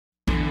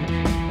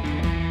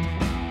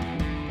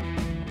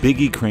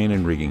Bigge Crane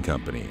and Rigging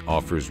Company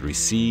offers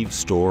receive,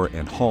 store,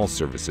 and haul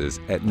services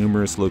at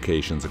numerous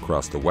locations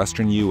across the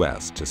western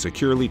U.S. to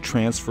securely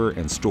transfer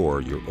and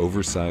store your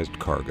oversized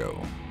cargo.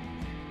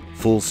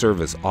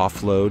 Full-service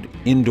offload,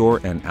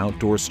 indoor and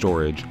outdoor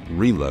storage,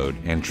 reload,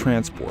 and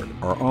transport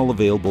are all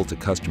available to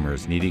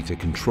customers needing to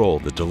control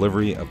the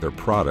delivery of their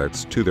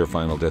products to their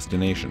final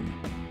destination.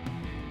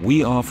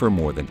 We offer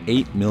more than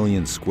 8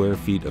 million square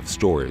feet of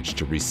storage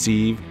to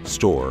receive,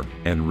 store,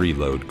 and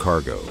reload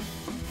cargo.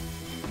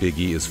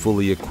 Bigge is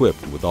fully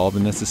equipped with all the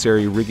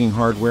necessary rigging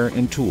hardware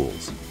and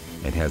tools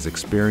and has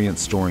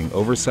experience storing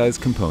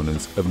oversized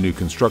components of new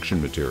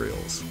construction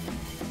materials.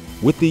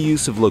 With the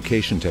use of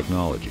location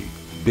technology,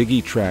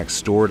 Bigge tracks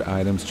stored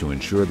items to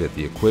ensure that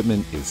the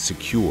equipment is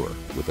secure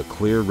with a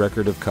clear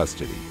record of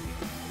custody.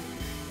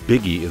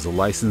 Bigge is a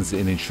licensed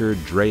and insured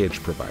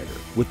drayage provider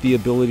with the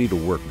ability to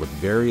work with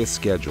various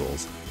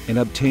schedules and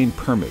obtain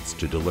permits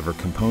to deliver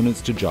components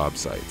to job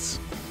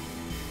sites.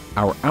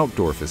 Our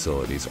outdoor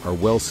facilities are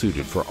well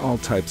suited for all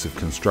types of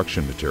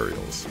construction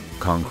materials: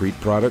 concrete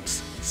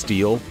products,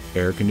 steel,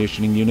 air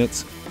conditioning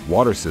units,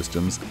 water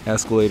systems,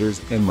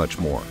 escalators, and much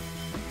more.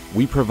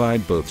 We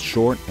provide both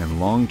short and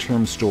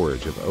long-term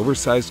storage of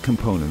oversized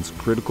components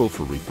critical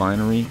for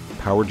refinery,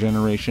 power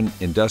generation,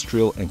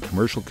 industrial, and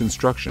commercial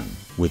construction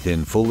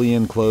within fully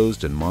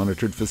enclosed and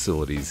monitored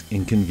facilities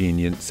in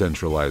convenient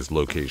centralized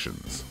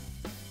locations.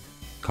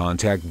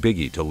 Contact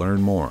Bigge to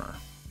learn more.